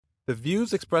The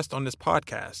views expressed on this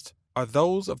podcast are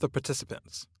those of the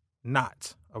participants,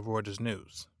 not of Reuters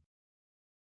News.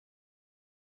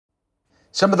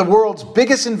 Some of the world's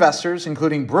biggest investors,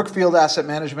 including Brookfield Asset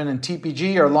Management and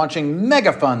TPG, are launching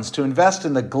mega funds to invest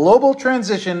in the global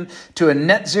transition to a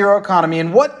net zero economy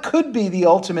in what could be the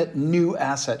ultimate new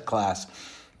asset class.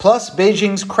 Plus,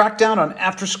 Beijing's crackdown on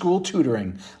after-school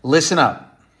tutoring. Listen up.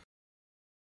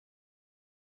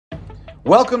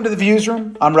 Welcome to the Views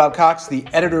Room. I'm Rob Cox, the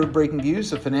editor of Breaking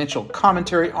Views, the financial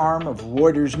commentary arm of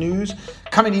Reuters News,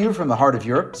 coming to you from the heart of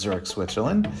Europe, Zurich,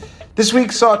 Switzerland. This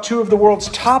week saw two of the world's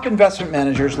top investment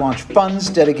managers launch funds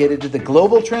dedicated to the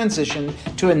global transition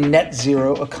to a net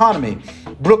zero economy.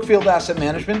 Brookfield Asset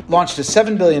Management launched a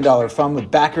 $7 billion fund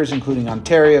with backers including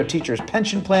Ontario Teachers'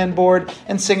 Pension Plan Board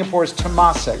and Singapore's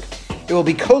Temasek. It will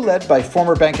be co-led by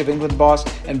former Bank of England boss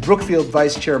and Brookfield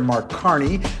Vice Chair Mark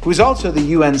Carney, who is also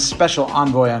the UN's Special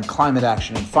Envoy on Climate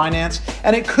Action and Finance,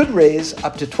 and it could raise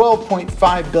up to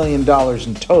 $12.5 billion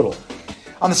in total.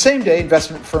 On the same day,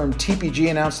 investment firm TPG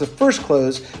announced the first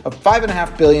close of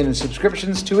 $5.5 billion in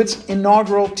subscriptions to its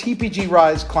inaugural TPG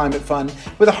Rise Climate Fund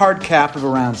with a hard cap of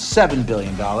around $7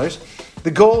 billion. The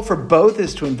goal for both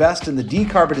is to invest in the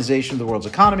decarbonization of the world's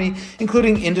economy,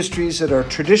 including industries that are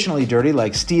traditionally dirty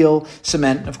like steel,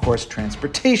 cement, and of course,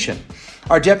 transportation.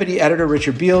 Our deputy editor,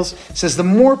 Richard Beals, says the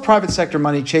more private sector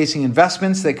money chasing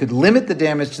investments that could limit the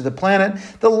damage to the planet,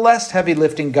 the less heavy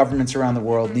lifting governments around the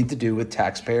world need to do with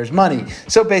taxpayers' money.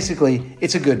 So basically,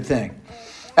 it's a good thing.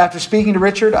 After speaking to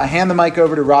Richard, I hand the mic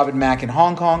over to Robin Mack in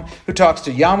Hong Kong, who talks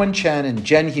to Yawen Chen and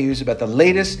Jen Hughes about the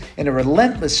latest in a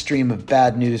relentless stream of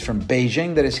bad news from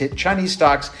Beijing that has hit Chinese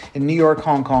stocks in New York,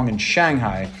 Hong Kong, and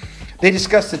Shanghai. They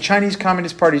discuss the Chinese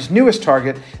Communist Party's newest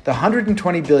target, the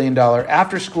 $120 billion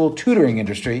after-school tutoring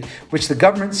industry, which the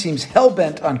government seems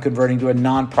hell-bent on converting to a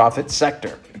non-profit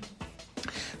sector.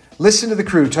 Listen to the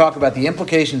crew talk about the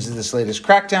implications of this latest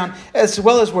crackdown, as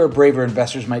well as where braver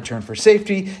investors might turn for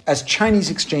safety as Chinese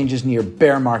exchanges near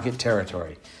bear market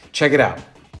territory. Check it out.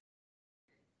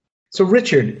 So,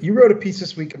 Richard, you wrote a piece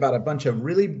this week about a bunch of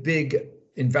really big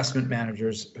investment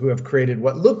managers who have created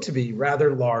what look to be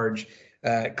rather large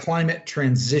climate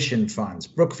transition funds.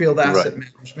 Brookfield Asset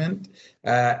Management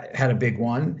had a big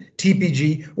one.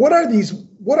 TPG. What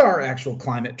are actual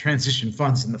climate transition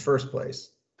funds in the first place?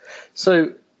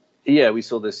 So, yeah, we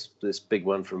saw this big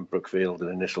one from Brookfield, an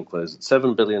initial close at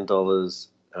 $7 billion,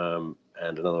 and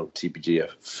another TPG, a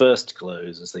first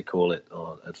close, as they call it,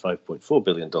 at $5.4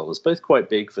 billion, both quite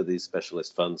big for these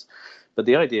specialist funds. But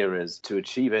the idea is to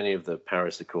achieve any of the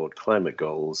Paris Accord climate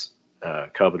goals,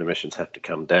 carbon emissions have to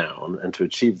come down. And to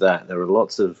achieve that, there are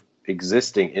lots of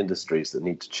existing industries that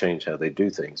need to change how they do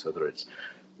things, whether it's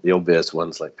the obvious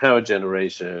ones like power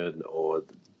generation or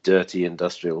dirty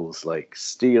industrials like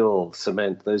steel,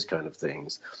 cement, those kind of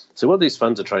things. So what these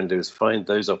funds are trying to do is find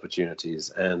those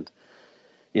opportunities. And,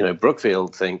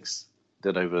 Brookfield thinks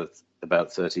that over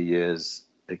about 30 years,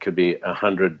 it could be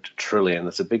 100 trillion.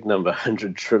 That's a big number,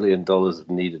 $100 trillion of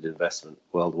needed investment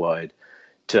worldwide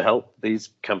to help these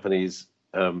companies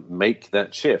make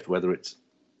that shift, whether it's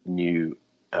new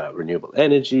renewable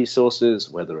energy sources,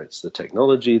 whether it's the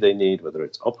technology they need, whether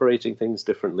it's operating things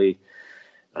differently.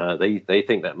 They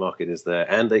think that market is there,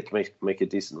 and they can make a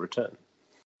decent return.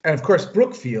 And of course,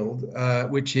 Brookfield,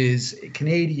 which is a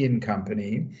Canadian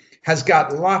company, has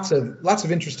got lots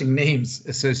of interesting names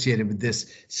associated with this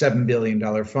 $7 billion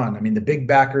fund. I mean, the big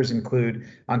backers include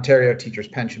Ontario Teachers'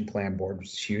 Pension Plan Board, which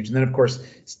is huge, and then of course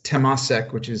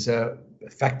Temasek, which is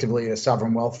effectively a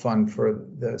sovereign wealth fund for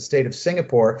the state of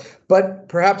Singapore. But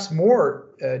perhaps more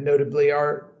notably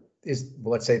is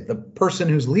let's say the person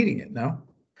who's leading it. No.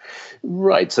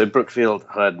 Right. So Brookfield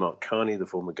hired Mark Carney, the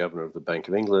former governor of the Bank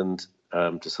of England,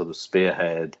 to sort of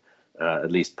spearhead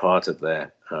at least part of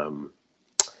their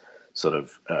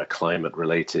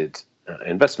climate-related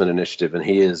investment initiative, and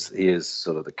he is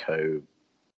sort of the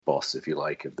co-boss, if you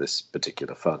like, of this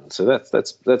particular fund. So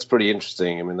that's pretty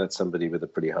interesting. I mean, that's somebody with a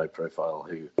pretty high profile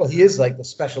who. Well, he is like the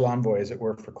special envoy, as it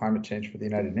were, for climate change for the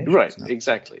United Nations. Right. No?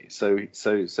 Exactly. So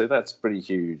that's pretty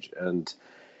huge, and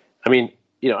I mean.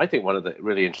 I think one of the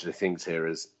really interesting things here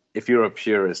is if you're a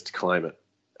purist climate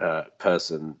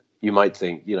person, you might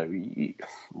think,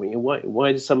 why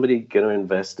is somebody going to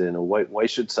invest in, or why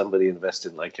should somebody invest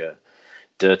in like a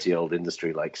dirty old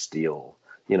industry like steel?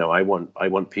 I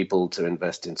want people to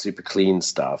invest in super clean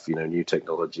stuff, new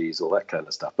technologies, all that kind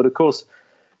of stuff. But of course,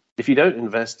 if you don't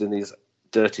invest in these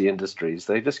dirty industries,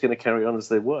 they're just going to carry on as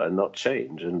they were and not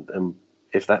change. And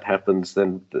if that happens,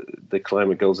 then the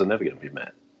climate goals are never going to be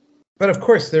met. But of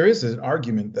course, there is an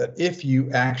argument that if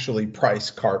you actually price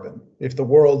carbon, if the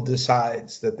world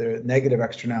decides that the negative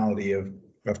externality of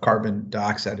of carbon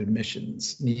dioxide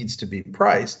emissions needs to be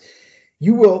priced,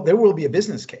 there will be a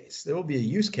business case. There will be a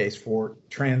use case for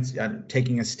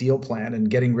taking a steel plant and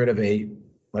getting rid of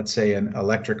let's say, an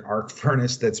electric arc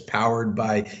furnace that's powered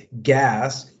by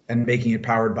gas and making it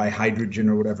powered by hydrogen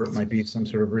or whatever it might be, some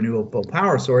sort of renewable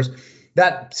power source.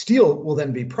 That steel will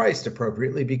then be priced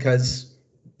appropriately because,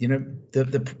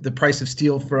 the price of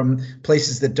steel from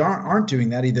places that aren't doing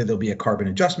that, either there'll be a carbon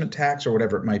adjustment tax or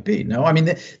whatever it might be. No, I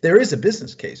mean, there is a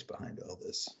business case behind all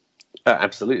this.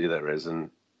 Absolutely, there is.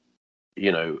 And,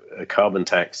 a carbon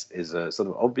tax is a sort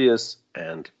of obvious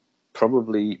and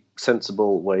probably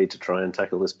sensible way to try and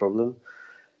tackle this problem.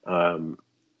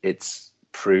 It's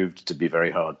proved to be very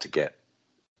hard to get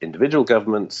individual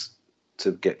governments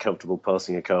to get comfortable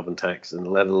passing a carbon tax, and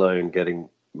let alone getting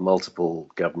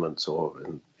multiple governments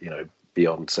or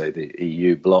beyond, say, the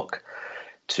EU bloc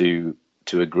to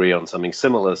agree on something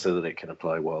similar so that it can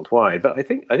apply worldwide. But I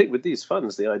think with these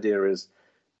funds, the idea is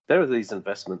there are these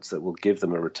investments that will give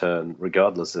them a return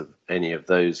regardless of any of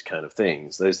those kind of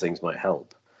things. Those things might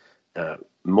help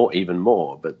even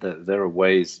more, but there are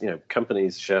ways,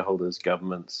 companies, shareholders,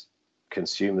 governments,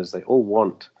 consumers, they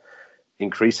all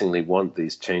increasingly want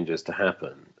these changes to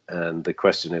happen. And the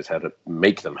question is how to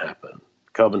make them happen.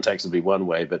 Carbon tax would be one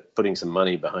way, but putting some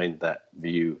money behind that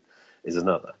view is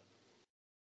another.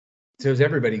 So is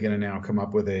everybody going to now come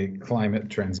up with a climate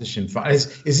transition fund?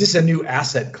 Is this a new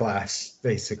asset class,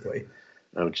 basically?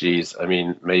 Oh, geez. I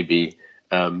mean, maybe.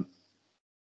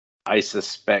 I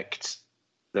suspect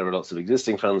there are lots of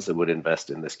existing funds that would invest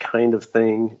in this kind of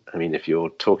thing. I mean, if you're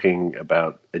talking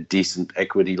about a decent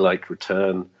equity-like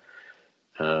return,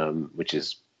 which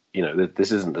is,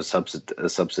 this isn't a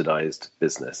subsidized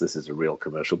business. This is a real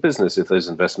commercial business. If those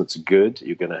investments are good,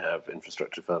 you're going to have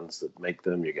infrastructure funds that make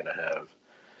them. You're going to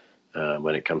have,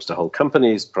 when it comes to whole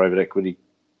companies, private equity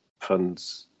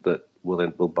funds that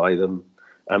will buy them.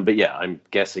 But yeah, I'm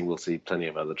guessing we'll see plenty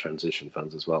of other transition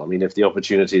funds as well. I mean, if the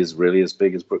opportunity is really as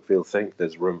big as Brookfield think,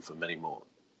 there's room for many more.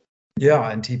 Yeah,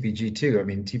 and TPG too. I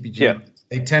mean, TPG,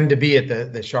 They tend to be at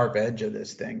the sharp edge of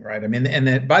this thing, right? I mean, and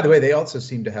then, by the way, they also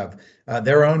seem to have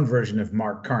their own version of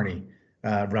Mark Carney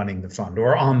running the fund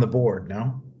or on the board,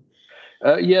 no?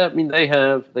 Yeah, I mean, they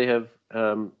have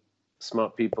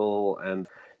smart people, and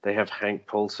they have Hank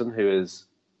Paulson, who is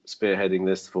spearheading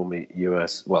this,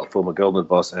 former Goldman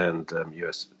boss and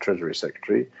U.S. Treasury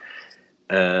Secretary,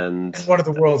 and one of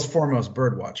the world's foremost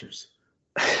bird watchers.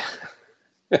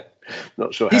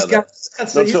 Not sure how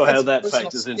that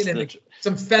factors into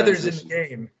some feathers in the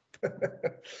game.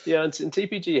 Yeah, and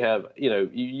TPG have,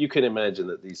 you can imagine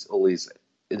that all these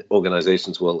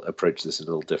organizations will approach this a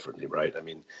little differently, right? I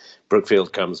mean,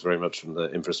 Brookfield comes very much from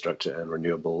the infrastructure and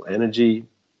renewable energy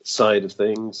side of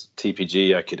things.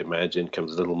 TPG, I could imagine,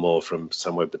 comes a little more from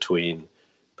somewhere between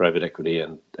private equity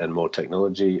and more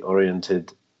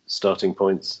technology-oriented starting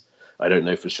points. I don't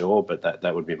know for sure, but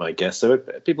that would be my guess. So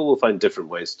people will find different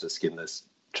ways to skin this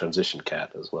transition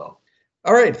cat as well.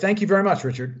 All right. Thank you very much,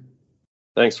 Richard.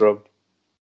 Thanks, Rob.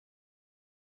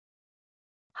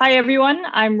 Hi, everyone.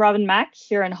 I'm Robin Mack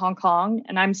here in Hong Kong,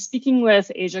 and I'm speaking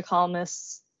with Asia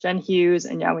columnists Jen Hughes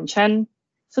and Yawen Chen.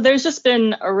 So there's just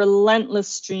been a relentless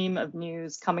stream of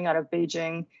news coming out of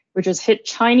Beijing, which has hit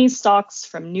Chinese stocks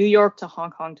from New York to Hong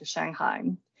Kong to Shanghai.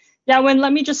 Yawen,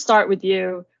 let me just start with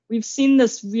you. We've seen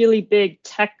this really big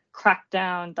tech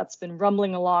crackdown that's been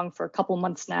rumbling along for a couple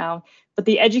months now, but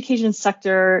the education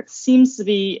sector seems to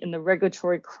be in the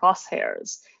regulatory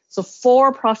crosshairs. So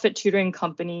for-profit tutoring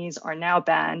companies are now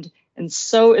banned, and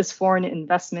so is foreign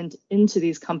investment into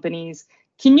these companies.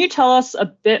 Can you tell us a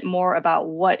bit more about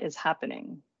what is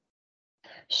happening?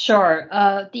 Sure.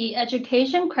 The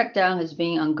education crackdown has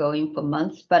been ongoing for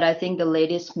months, but I think the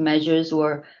latest measures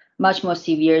were much more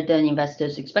severe than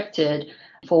investors expected.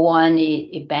 For one,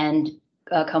 it banned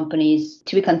companies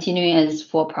to be continuing as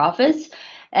for-profits.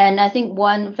 And I think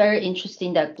one very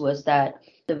interesting was that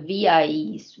the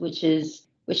VIEs, which is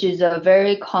a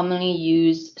very commonly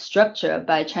used structure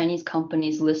by Chinese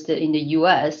companies listed in the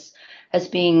US, has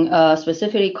been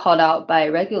specifically called out by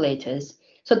regulators.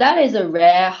 So that is a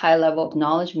rare high-level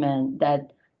acknowledgement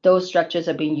that those structures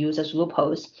are being used as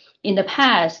loopholes. In the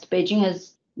past, Beijing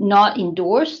has not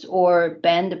endorsed or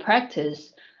banned the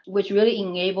practice, which really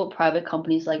enabled private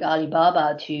companies like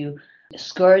Alibaba to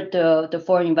skirt the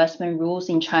foreign investment rules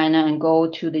in China and go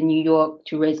to the New York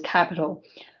to raise capital.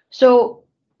 So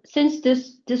since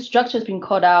this structure has been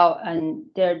called out and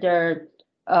the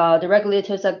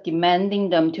regulators are demanding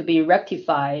them to be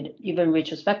rectified, even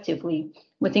retrospectively,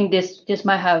 we think this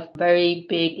might have very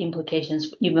big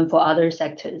implications even for other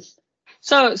sectors.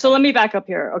 So let me back up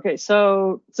here. Okay,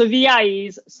 so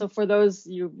VIEs. So for those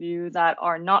of you that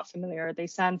are not familiar, they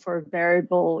stand for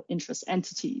variable interest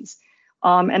entities.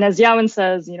 And as Yawen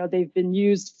says, they've been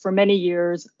used for many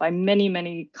years by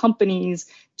many companies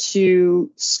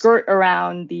to skirt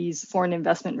around these foreign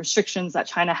investment restrictions that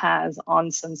China has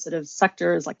on sensitive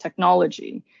sectors like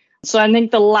technology. So I think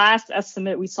the last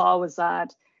estimate we saw was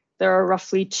that there are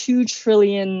roughly $2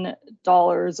 trillion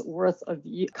worth of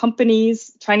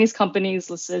Chinese companies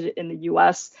listed in the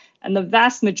US, and the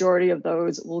vast majority of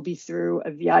those will be through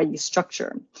a VIE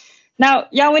structure. Now,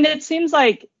 Yawen, it seems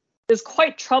like it's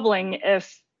quite troubling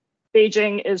if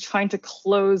Beijing is trying to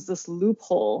close this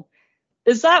loophole.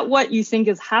 Is that what you think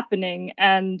is happening?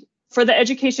 And for the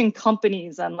education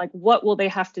companies, and what will they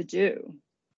have to do?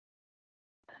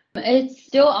 It's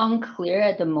still unclear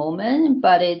at the moment,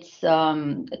 but it's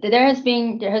there has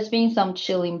been some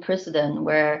chilling precedent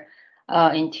where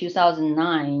in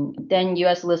 2009, then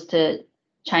U.S. listed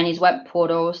Chinese web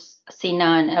portals, Sina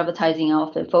and advertising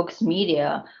outfit Focus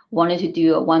Media wanted to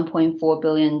do a $1.4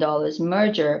 billion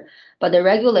merger, but the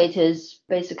regulators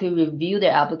basically reviewed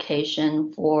their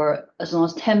application for as long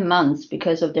as 10 months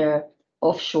because of their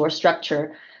offshore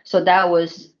structure. So that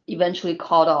was eventually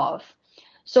called off.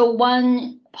 So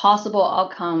one possible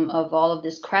outcome of all of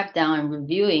this crackdown and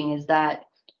reviewing is that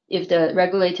if the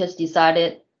regulators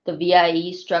decided the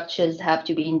VIE structures have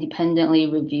to be independently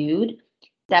reviewed,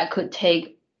 that could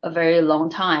take a very long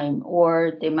time,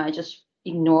 or they might just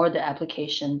ignore the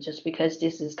application just because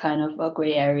this is kind of a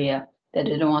gray area that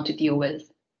they don't want to deal with.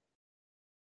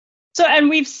 So, and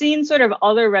we've seen sort of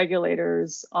other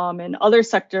regulators in other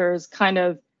sectors kind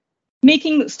of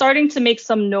starting to make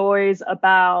some noise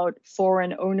about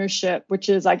foreign ownership, which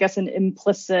is, I guess, an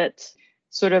implicit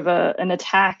sort of an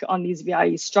attack on these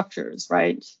VIE structures,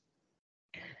 right?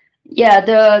 Yeah,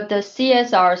 the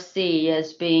CSRC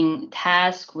is being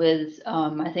tasked with,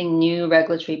 I think, new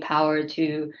regulatory power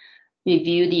to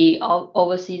review the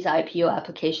overseas IPO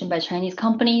application by Chinese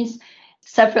companies.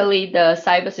 Separately, the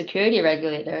cybersecurity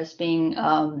regulator is being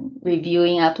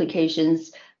reviewing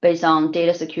applications based on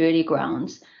data security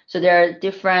grounds. So there are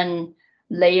different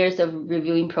layers of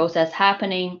reviewing process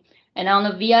happening. And on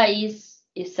the VIEs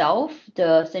itself,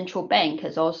 the central bank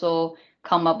has also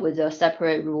come up with a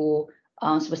separate rule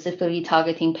specifically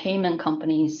targeting payment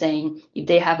companies, saying if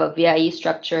they have a VIE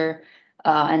structure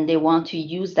and they want to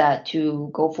use that to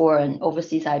go for an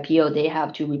overseas IPO, they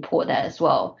have to report that as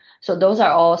well. So those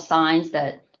are all signs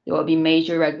that there will be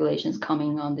major regulations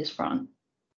coming on this front.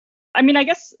 I mean, I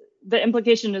guess the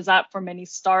implication is that for many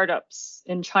startups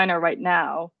in China right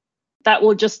now, that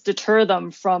will just deter them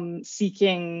from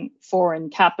seeking foreign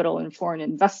capital and foreign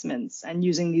investments and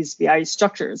using these VIE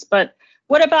structures. But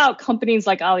what about companies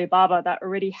like Alibaba that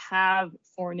already have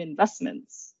foreign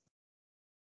investments?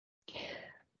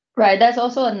 Right, that's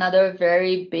also another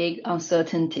very big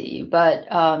uncertainty. But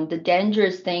the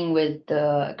dangerous thing with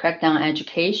the crackdown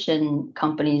education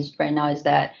companies right now is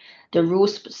that the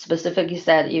rules specifically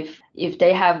said if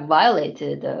they have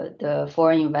violated the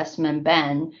foreign investment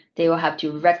ban, they will have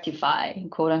to rectify,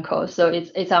 quote unquote. So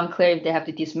it's unclear if they have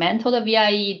to dismantle the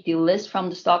VIE, delist from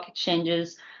the stock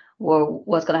exchanges, or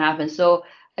what's going to happen. So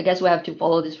I guess we have to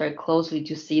follow this very closely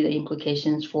to see the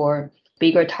implications for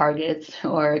bigger targets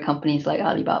or companies like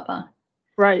Alibaba.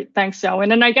 Right. Thanks,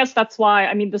 Yawen. And I guess that's why,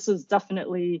 I mean, this is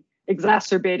definitely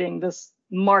exacerbating this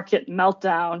market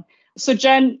meltdown. So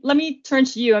Jen, let me turn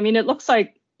to you. I mean, it looks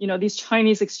like, these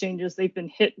Chinese exchanges, they've been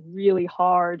hit really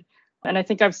hard. And I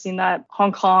think I've seen that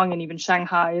Hong Kong and even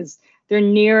Shanghai they're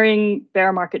nearing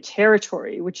bear market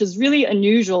territory, which is really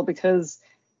unusual because,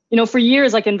 for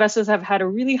years, investors have had a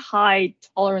really high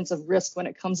tolerance of risk when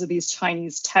it comes to these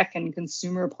Chinese tech and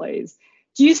consumer plays.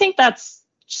 Do you think that's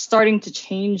starting to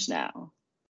change now?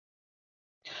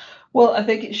 Well, I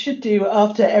think it should do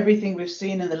after everything we've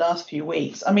seen in the last few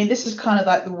weeks. I mean, this is kind of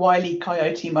like the Wile E.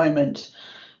 Coyote moment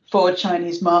for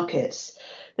Chinese markets,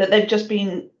 that they've just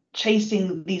been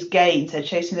chasing these gains. They're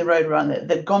chasing the road around.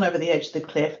 They've gone over the edge of the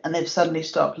cliff and they've suddenly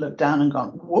stopped, looked down and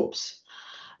gone, whoops.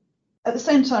 At the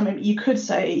same time, you could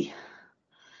say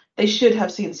they should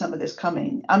have seen some of this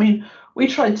coming. I mean, we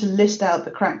tried to list out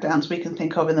the crackdowns we can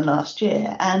think of in the last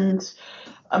year. And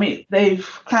I mean, they've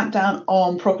clamped down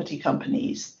on property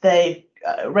companies.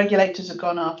 Regulators have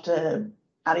gone after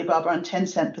Alibaba and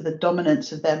Tencent for the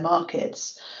dominance of their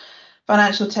markets.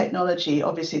 Financial technology,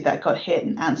 obviously that got hit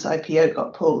and Ant's IPO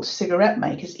got pulled. E-cigarette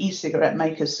makers,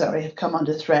 have come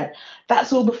under threat.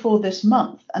 That's all before this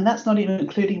month. And that's not even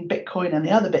including Bitcoin and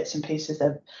the other bits and pieces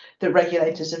that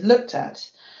regulators have looked at.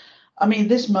 I mean,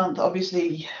 this month,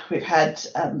 obviously, we've had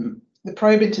the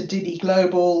probe into Didi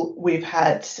Global. We've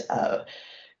had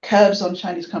curbs on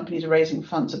Chinese companies raising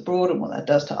funds abroad and what that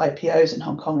does to IPOs in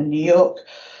Hong Kong and New York.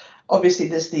 Obviously,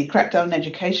 there's the crackdown on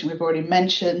education we've already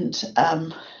mentioned.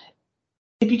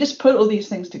 If you just put all these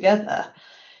things together,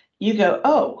 you go,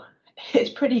 oh, it's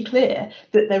pretty clear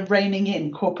that they're reining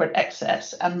in corporate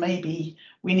excess, and maybe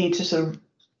we need to sort of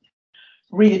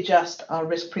readjust our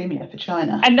risk premium for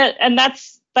China. And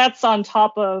that's on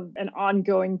top of an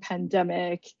ongoing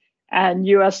pandemic and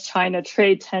US-China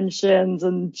trade tensions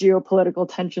and geopolitical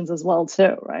tensions as well,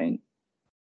 too, right?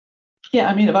 Yeah,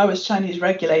 I mean, if I was Chinese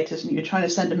regulators and you're trying to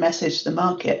send a message to the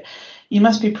market, you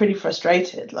must be pretty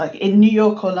frustrated. Like in New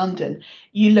York or London,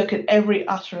 you look at every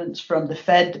utterance from the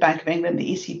Fed, the Bank of England,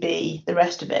 the ECB, the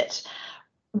rest of it.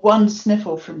 One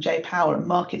sniffle from Jay Powell and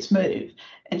markets move.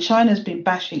 And China's been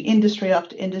bashing industry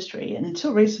after industry. And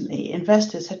until recently,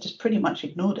 investors had just pretty much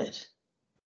ignored it.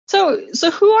 So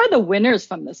who are the winners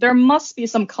from this? There must be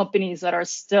some companies that are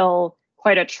still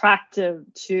quite attractive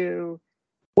to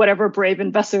whatever brave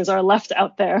investors are left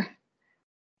out there.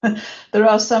 There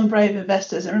are some brave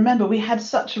investors. And remember, we had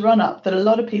such a run up that a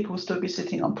lot of people will still be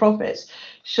sitting on profits.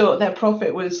 Sure, their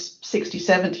profit was 60,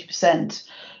 70%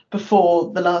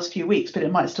 before the last few weeks, but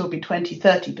it might still be 20,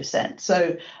 30%.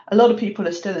 So a lot of people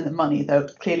are still in the money, though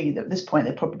clearly at this point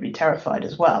they're probably terrified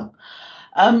as well.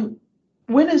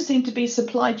 Winners seem to be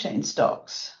supply chain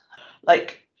stocks.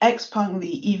 Like Xpeng,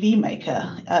 the EV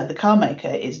maker, the car maker,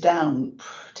 is down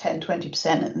 10,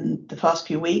 20% in the past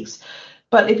few weeks.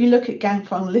 But if you look at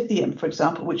Ganfeng Lithium, for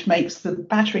example, which makes the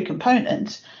battery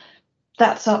component,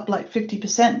 that's up like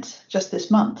 50% just this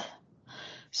month.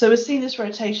 So we're seeing this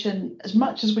rotation, as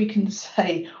much as we can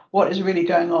say what is really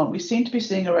going on, we seem to be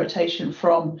seeing a rotation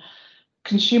from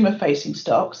consumer-facing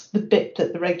stocks, the bit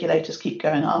that the regulators keep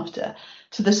going after,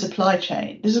 to the supply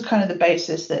chain. This is kind of the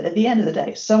basis that at the end of the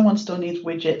day, someone still needs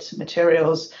widgets,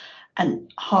 materials,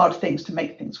 and hard things to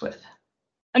make things with.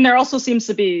 And there also seems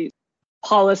to be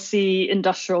policy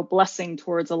industrial blessing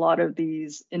towards a lot of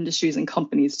these industries and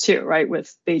companies too, right?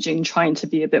 With Beijing trying to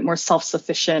be a bit more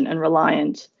self-sufficient and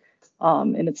reliant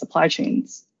in its supply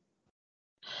chains.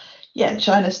 Yeah,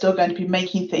 China's still going to be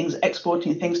making things,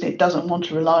 exporting things, and it doesn't want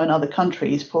to rely on other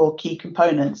countries for key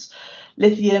components.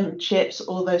 Lithium, chips,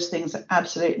 all those things are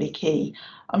absolutely key.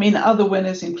 I mean, other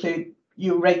winners include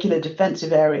your regular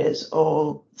defensive areas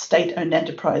or state-owned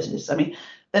enterprises. I mean,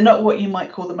 they're not what you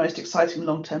might call the most exciting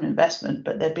long-term investment,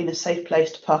 but they've been a safe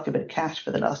place to park a bit of cash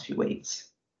for the last few weeks.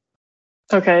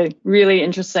 Okay, really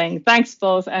interesting. Thanks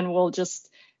both, and we'll just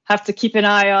have to keep an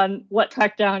eye on what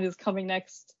crackdown is coming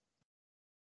next.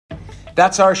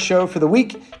 That's our show for the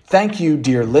week. Thank you,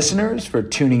 dear listeners, for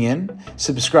tuning in.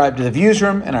 Subscribe to The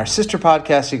Viewsroom and our sister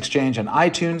podcast exchange on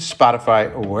iTunes,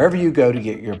 Spotify, or wherever you go to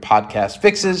get your podcast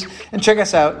fixes. And check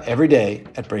us out every day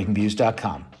at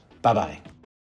breakingviews.com. Bye-bye.